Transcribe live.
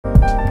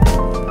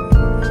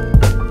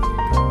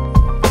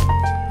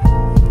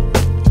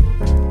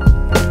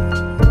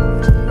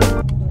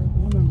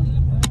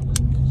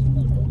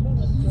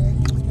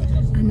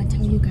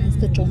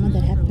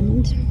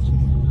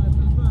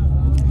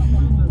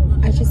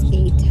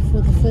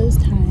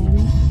first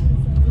time.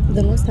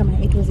 The last time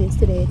I ate was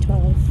yesterday at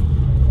 12.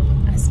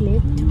 I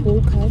slept,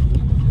 woke up,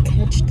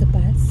 catch the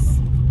bus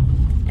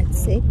at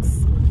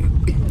 6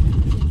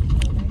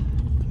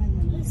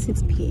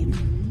 p.m.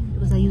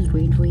 because I used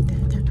Rainbow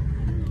data.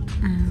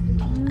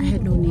 I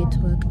had no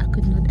network. I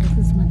could not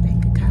access my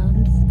bank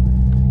accounts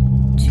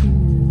to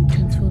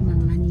transfer my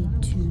money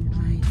to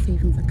my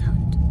savings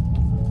account,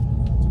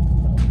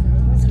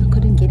 so I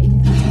couldn't get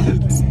anything to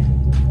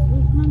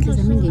eat. Because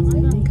I'm in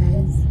gaming,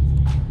 guys.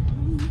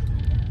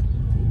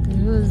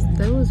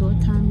 That was what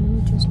time? Let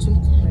me just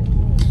check.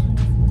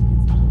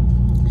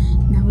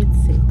 Now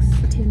it's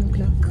 10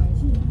 o'clock.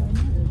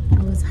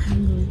 I was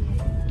hungry.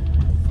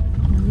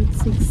 Now it's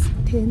 6,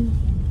 10,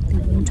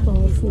 11,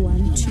 12,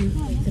 1, 2,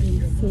 3,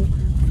 4,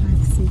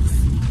 5, 6.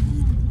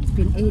 It's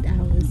been 8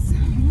 hours.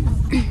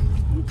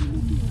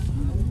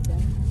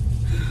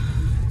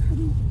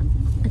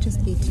 I just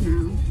ate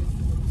now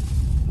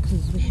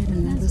because we had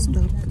another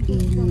stop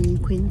in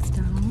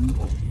Queenstown.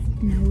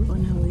 Now we're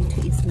on our way to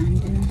East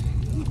London.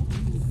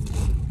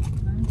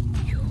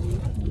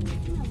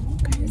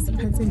 Guys,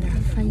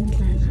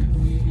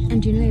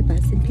 and you know,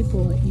 bus and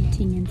people were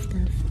eating and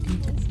stuff,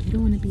 and you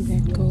don't want to be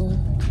that girl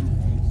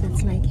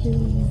that's like, hey,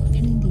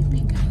 can I leave my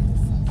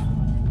guys?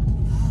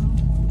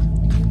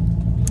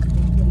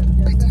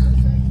 But yeah.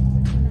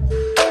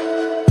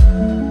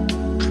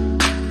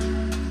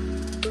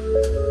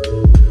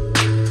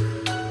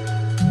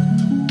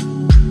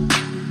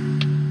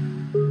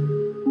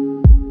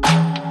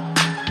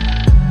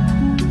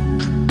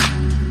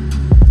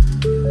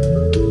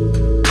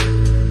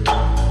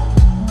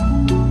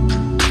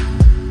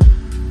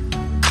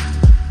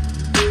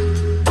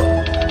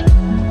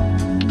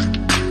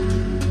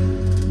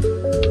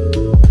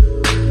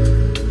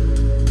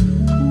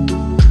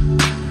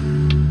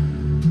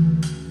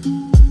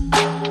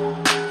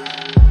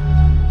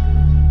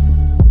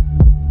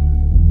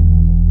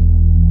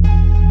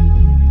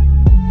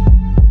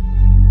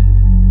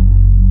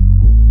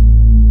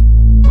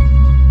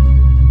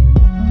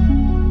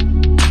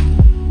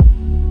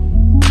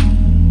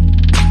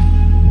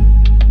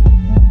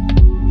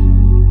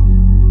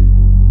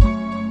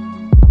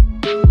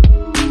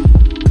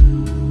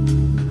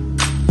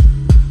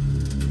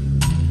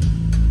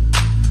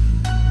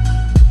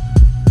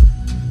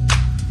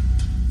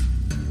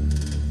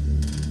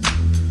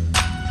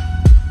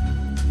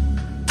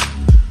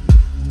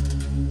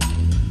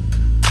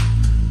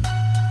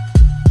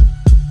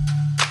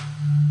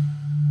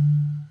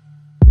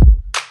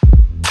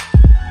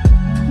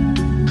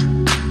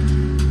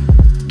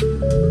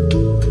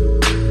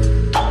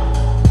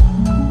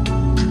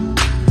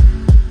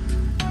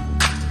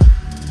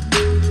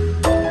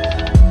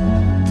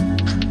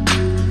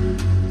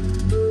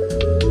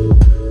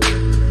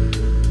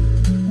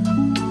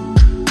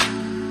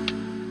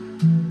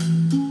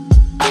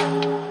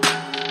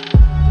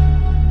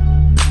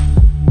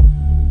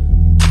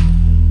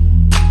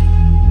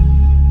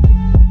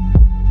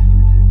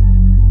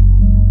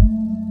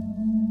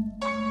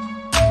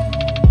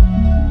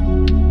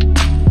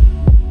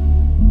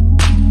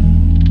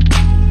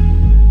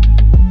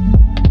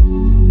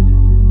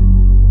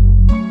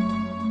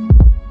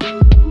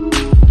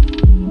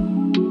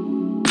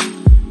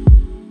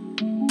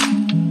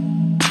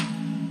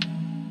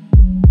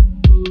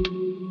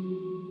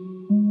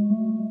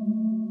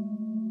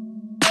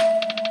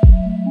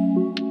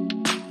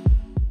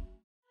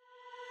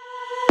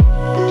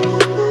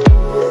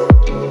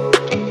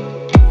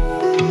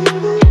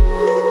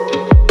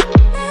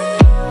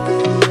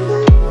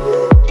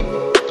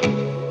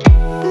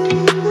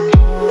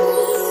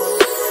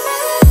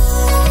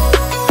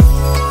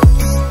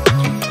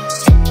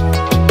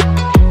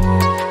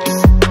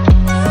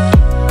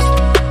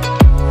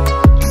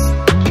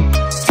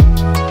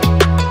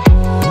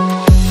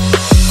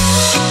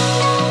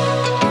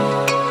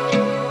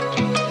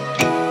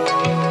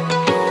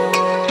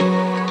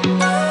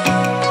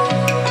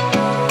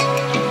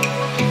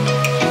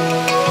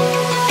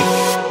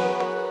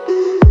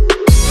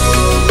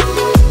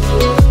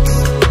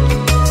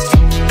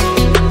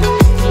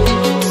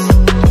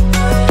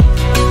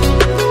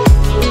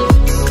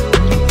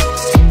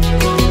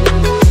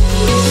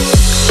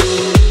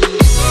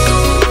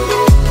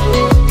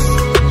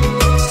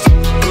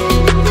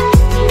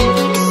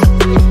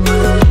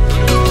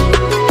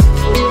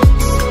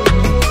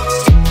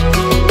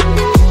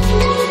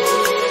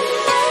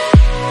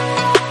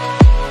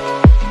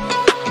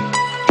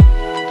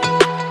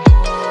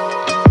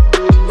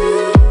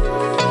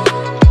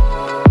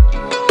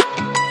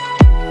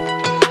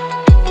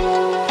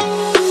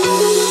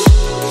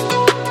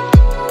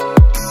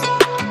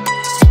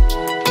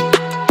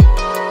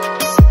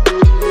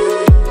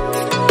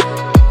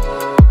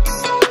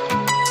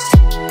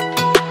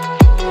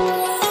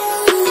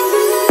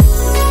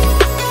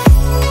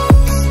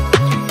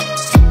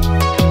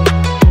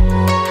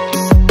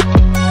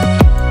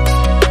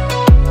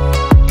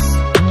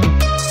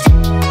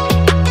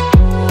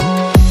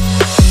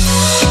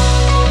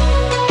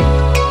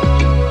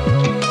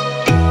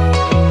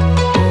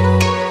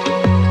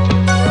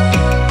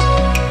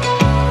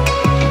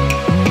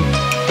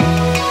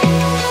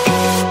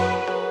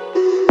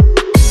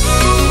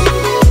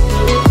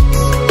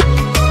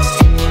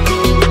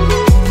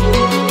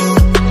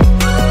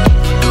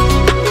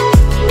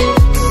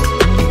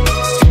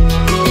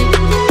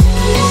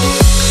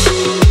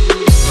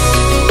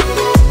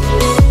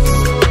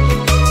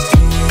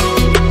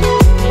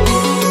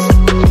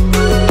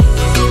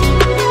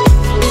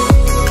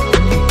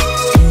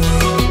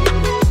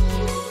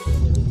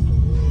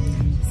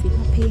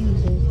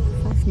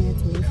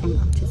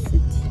 to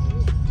sit.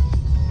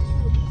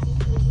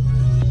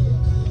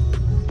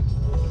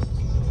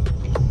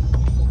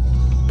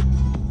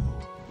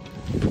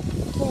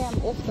 Okay, I'm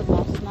off the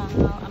bus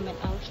now. I'm at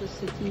Ultra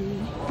City.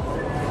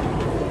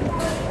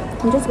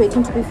 I'm just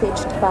waiting to be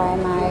fetched by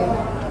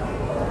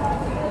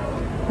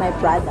my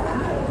brother.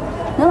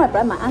 No, my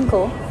brother, my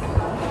uncle.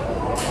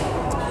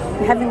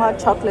 We're having hot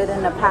chocolate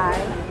and a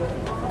pie.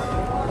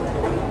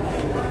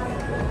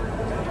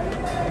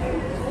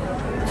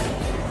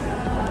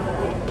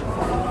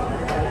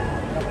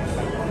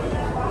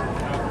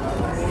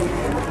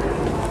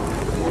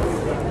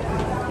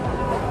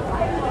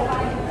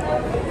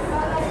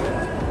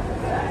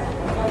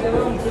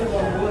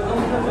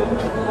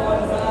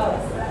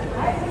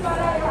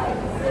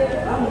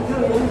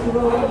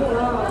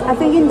 I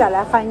think in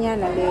Galafanya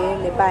na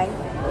le pie.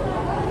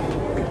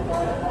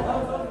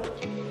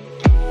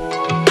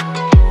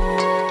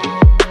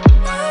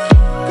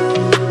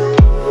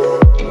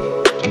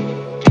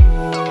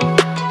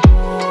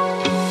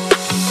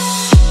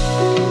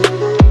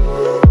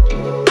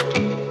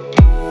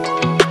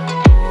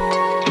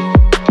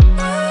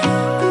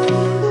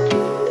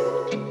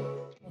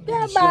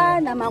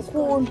 Kuyabana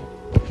makhulu.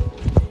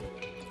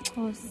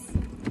 Khosi.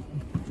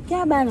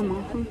 Kuyabana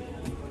makhulu.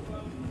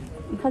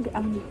 Ngihage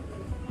ami.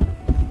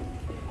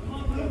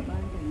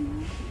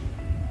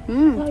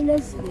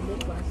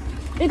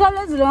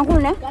 Ikhawulezile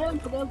kakhulu ne?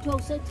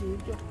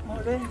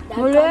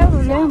 Mule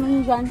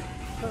njani?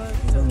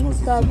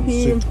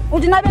 Saphila.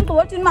 Uthi nabe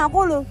ngqothini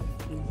makhulu?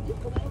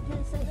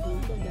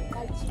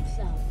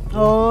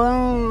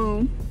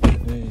 Oh.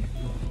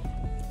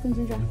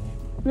 Senze njani?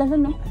 Ulahla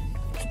no?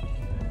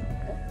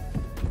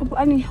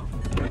 Ani.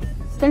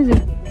 Senze.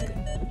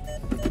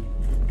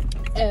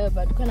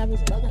 But khona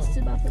bezolaka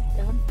siba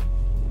fetama.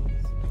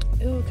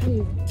 Can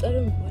you tell me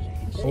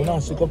what? Oh no,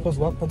 she got past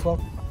walk.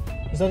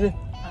 Is that it?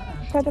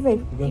 Try the bag.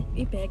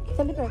 Bag.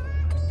 Tell the bag.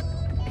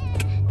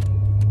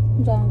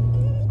 Down.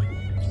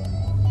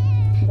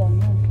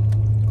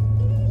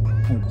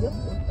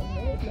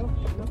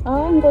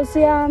 Ah,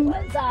 ngosi yami.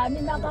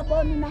 Wenzani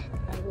nakabona na?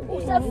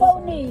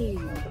 Usefoni.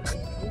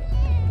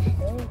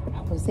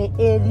 Akuse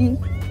Eli.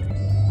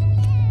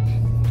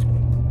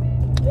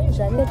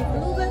 Wenzani?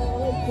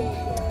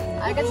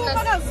 Akathi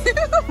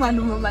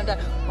manje manje.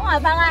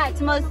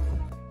 Ungaphakathi mos.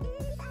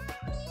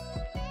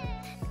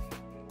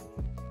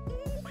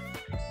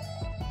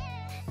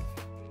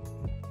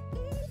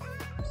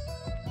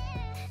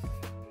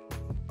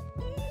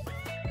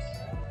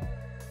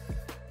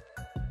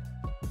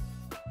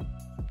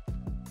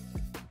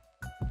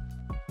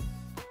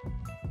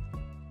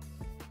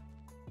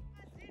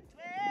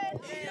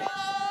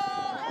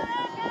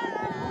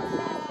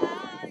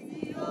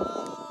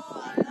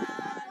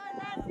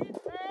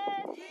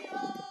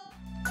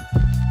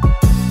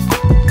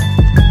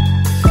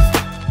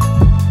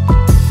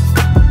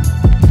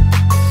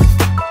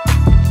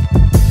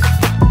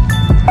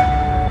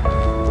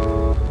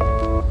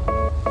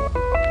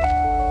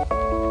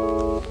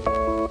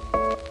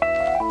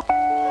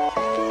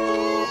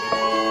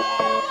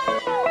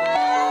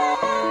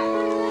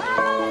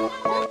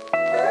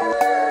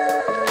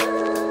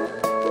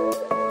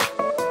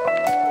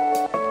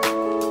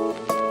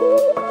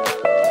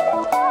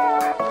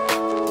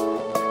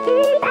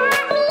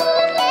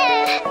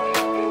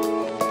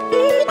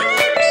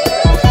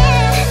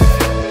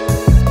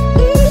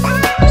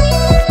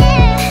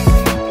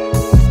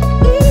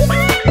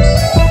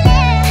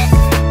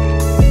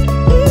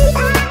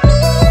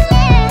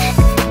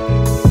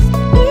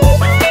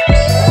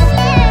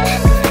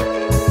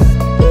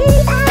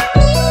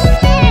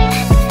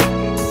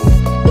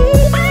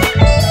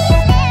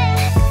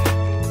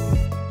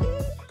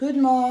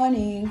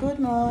 Good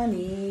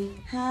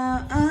morning,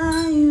 how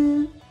are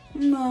you?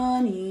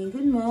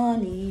 Good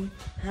morning,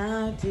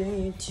 how do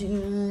you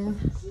do?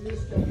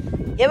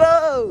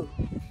 Yebo!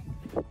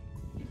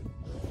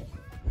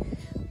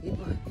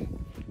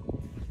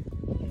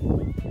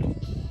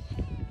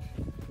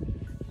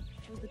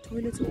 The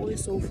toilets are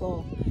always so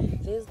far.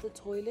 There's the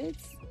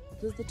toilets,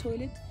 there's the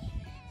toilet,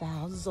 the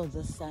house is on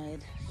this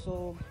side,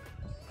 so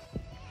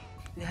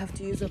we have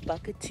to use a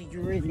bucket to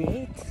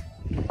urinate.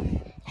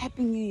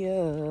 Happy New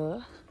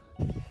Year.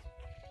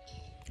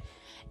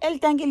 El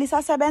tanki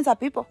lisasebenza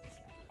people.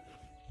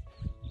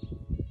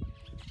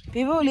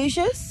 People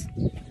licious.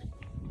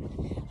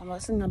 I'm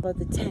asking about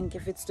the tank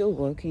if it's still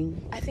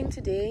working. I think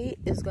today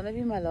is gonna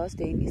be my last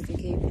day in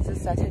Intercape. It's a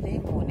Saturday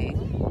morning.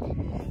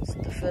 It's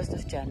the 1st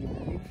of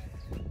January.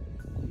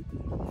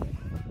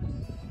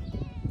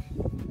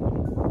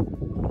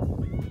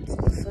 It's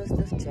the 1st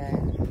of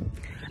Jan.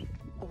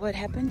 What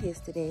happened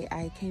yesterday,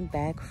 I came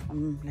back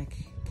from like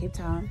Cape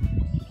Town.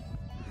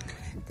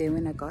 Then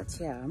when I got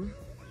here,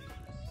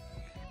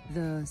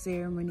 the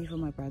ceremony for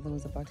my brother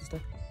was about to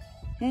start.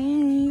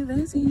 Hey,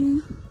 that's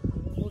him.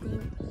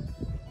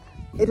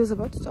 It was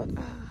about to start.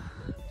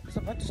 It was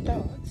about to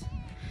start.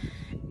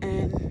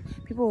 And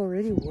people were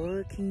already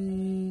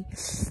working.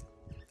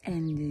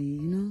 And,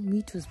 you know,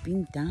 meat was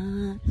being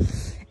done.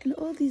 and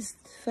all these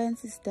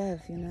fancy stuff,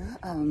 you know.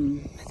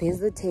 There's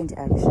the tent.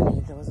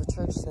 Actually, there was a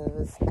church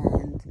service,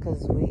 and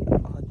because we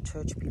are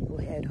church people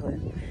here at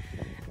home,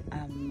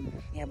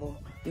 yeah, but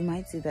you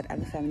might see that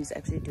other families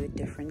actually do it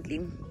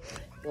differently.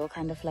 They'll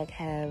kind of like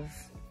have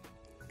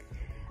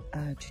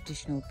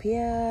traditional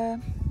beer,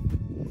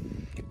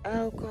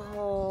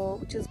 alcohol,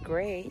 which is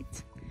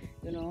great,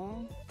 you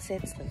know,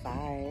 sets the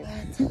vibe.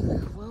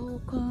 But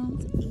welcome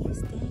to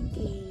Eastern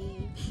Cape.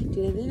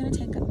 Today they're gonna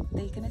take the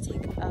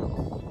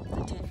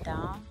tent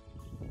down,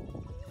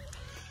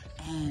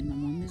 and my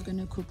mom is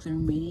gonna cook the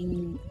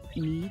remaining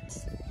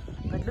meat.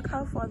 But look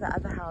how far the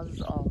other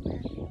houses are,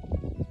 man.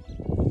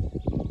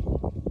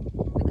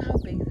 Look how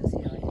big this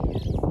yard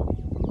is.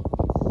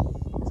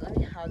 There's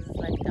only houses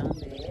like down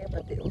there,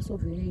 but they're also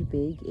very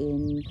big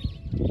in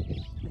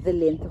the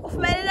length of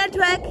my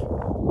network.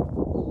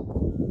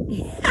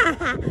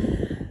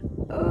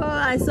 Oh,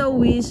 I so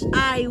wish.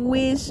 I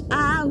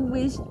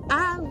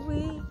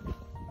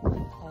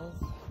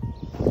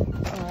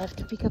have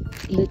to pick up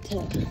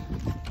litter.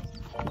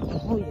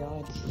 Oh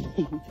yard.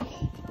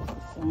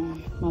 So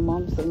my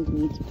mom sent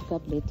me to pick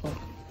up litter.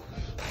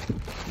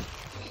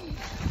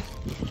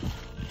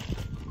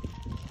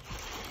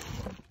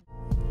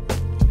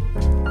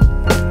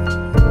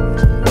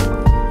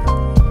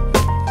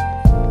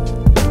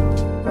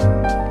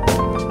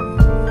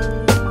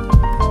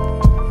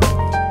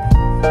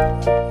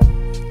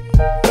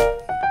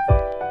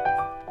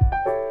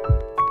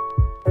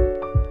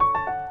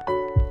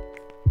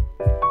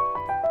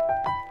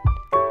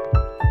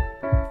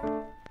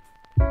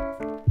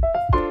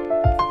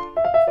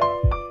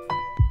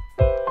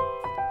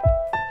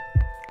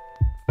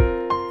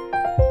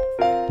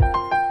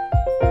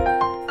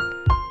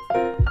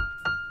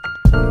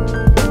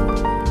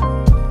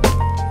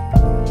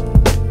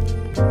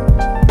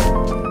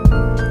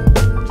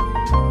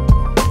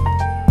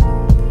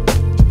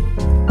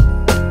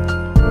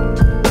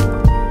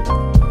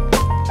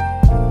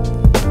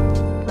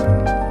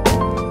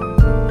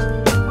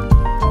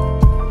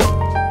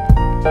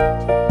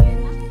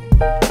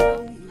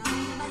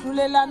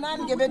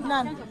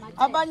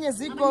 Abanye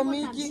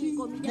zikomiki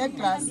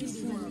necklass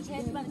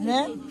ne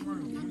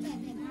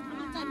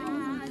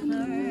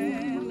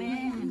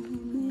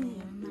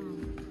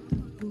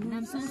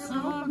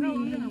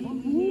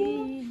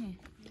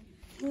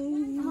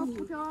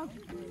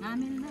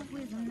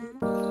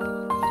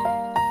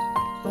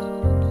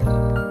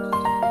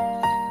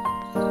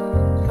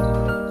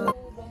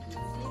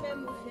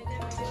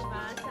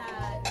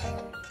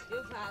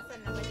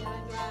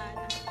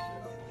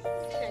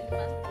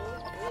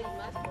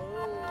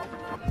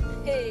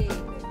Hey,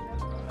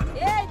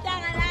 hey,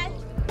 jangan,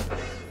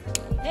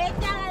 hey,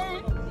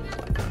 jangan.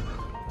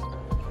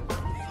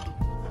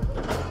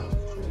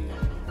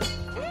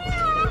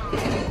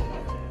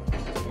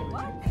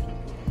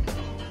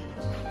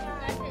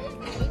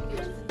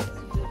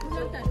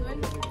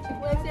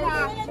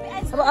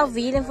 Apa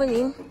afwielen van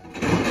die?